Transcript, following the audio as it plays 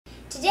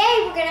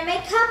Today we're going to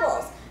make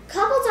couples.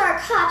 Couples are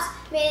cups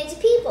made into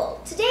people.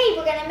 Today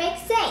we're going to make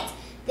saints.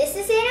 This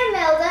is Saint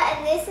Imelda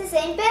and this is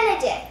Saint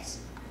Benedict.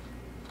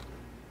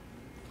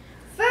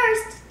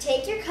 First,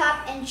 take your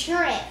cup and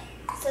turn it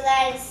so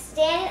that it's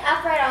standing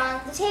upright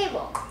on the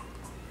table.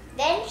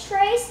 Then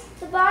trace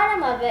the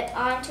bottom of it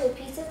onto a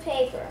piece of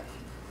paper.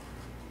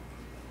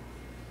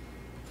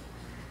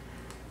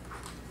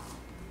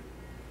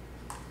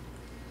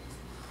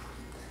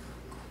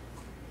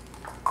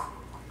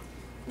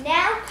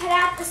 Now cut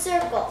out the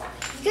circle.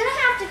 You're going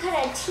to have to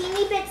cut a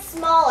teeny bit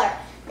smaller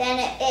than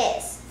it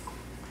is.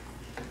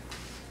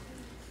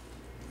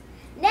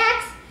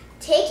 Next,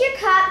 take your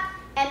cup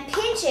and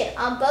pinch it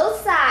on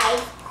both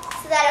sides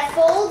so that it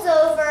folds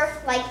over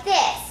like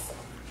this.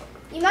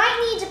 You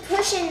might need to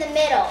push in the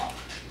middle.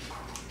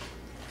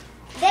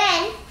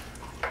 Then,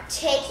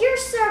 take your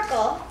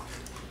circle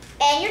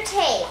and your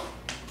tape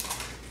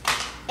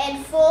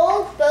and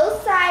fold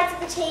both sides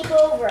of the tape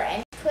over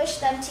and push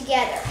them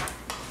together.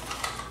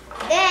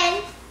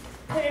 Then,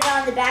 put it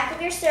on the back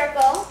of your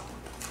circle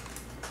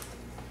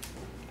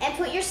and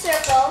put your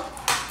circle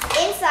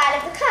inside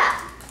of the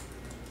cup.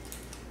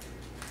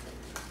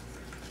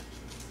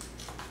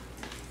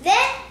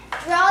 Then,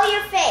 draw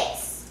your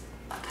face.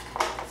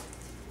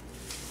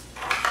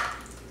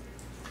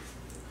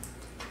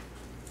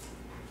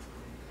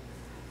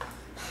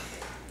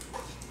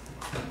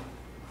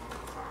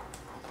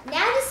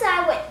 Now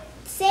decide what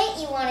saint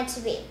you want it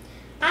to be.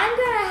 I'm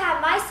going to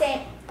have my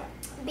saint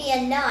be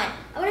a nun.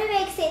 I'm going to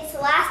make Saint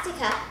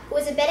Scholastica, who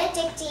was a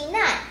Benedictine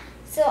nun.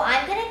 So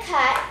I'm going to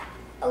cut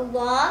a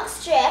long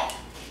strip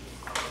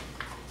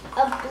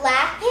of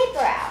black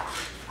paper out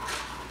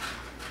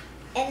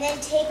and then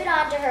tape it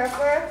onto her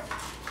for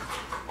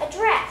a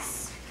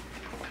dress.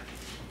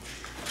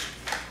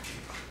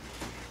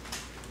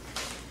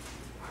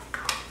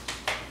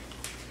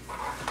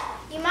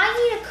 You might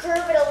need to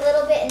curve it a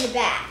little bit in the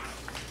back.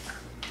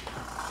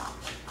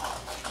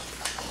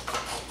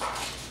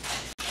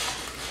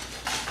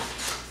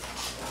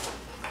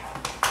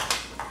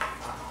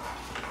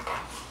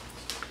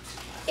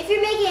 If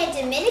you're making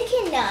a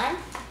Dominican nun,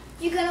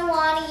 you're going to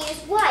want to use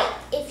white.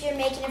 If you're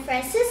making a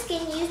Franciscan,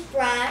 use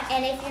brown.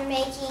 And if you're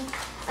making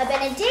a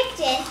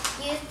Benedictine,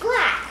 use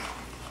black.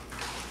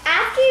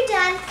 After you're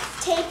done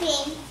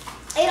taping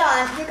it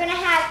on, you're going to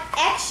have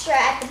extra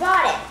at the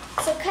bottom.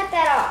 So cut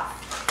that off.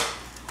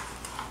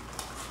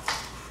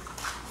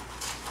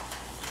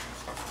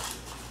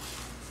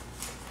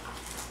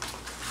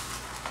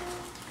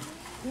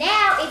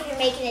 Now, if you're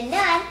making a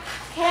nun,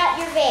 cut out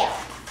your veil.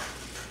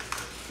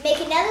 Make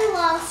another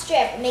long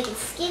strip and make it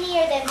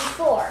skinnier than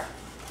before.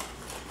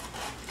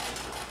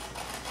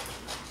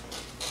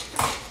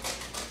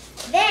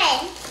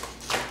 Then,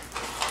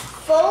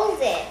 fold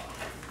it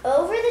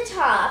over the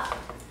top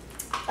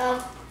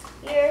of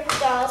your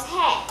doll's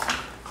head.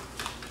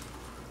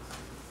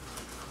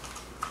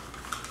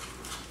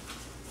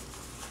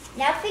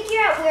 Now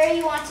figure out where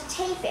you want to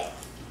tape it.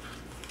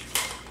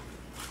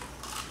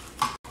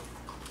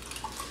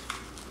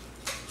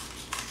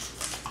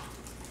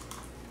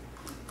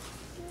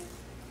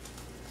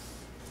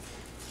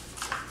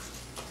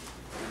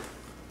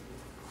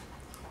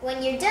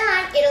 When you're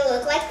done, it'll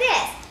look like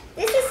this.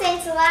 This is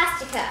Saint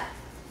Scholastica.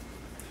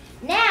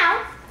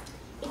 Now,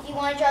 if you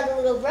want to draw the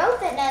little rope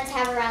that nuns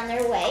have around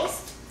their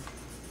waist,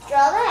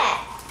 draw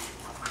that.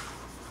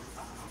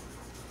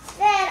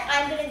 Then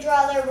I'm going to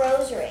draw their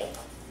rosary.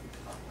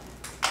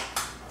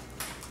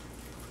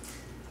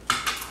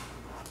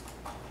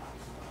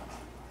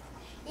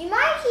 You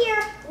might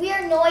hear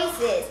weird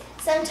noises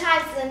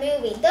sometimes in the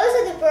movie. Those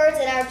are the birds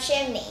in our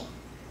chimney.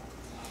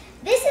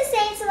 This is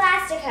Saint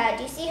Scholastica.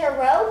 Do you see her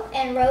robe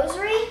and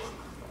rosary?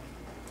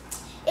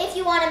 If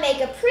you want to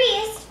make a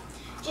priest,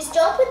 just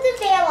don't put the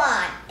veil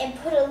on and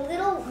put a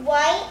little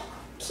white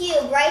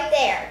cube right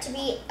there to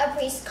be a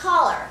priest's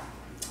collar.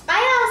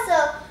 I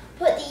also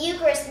put the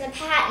Eucharist and the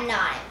paten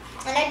on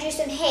it, and I drew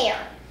some hair.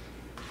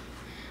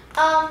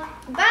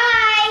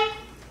 Bye!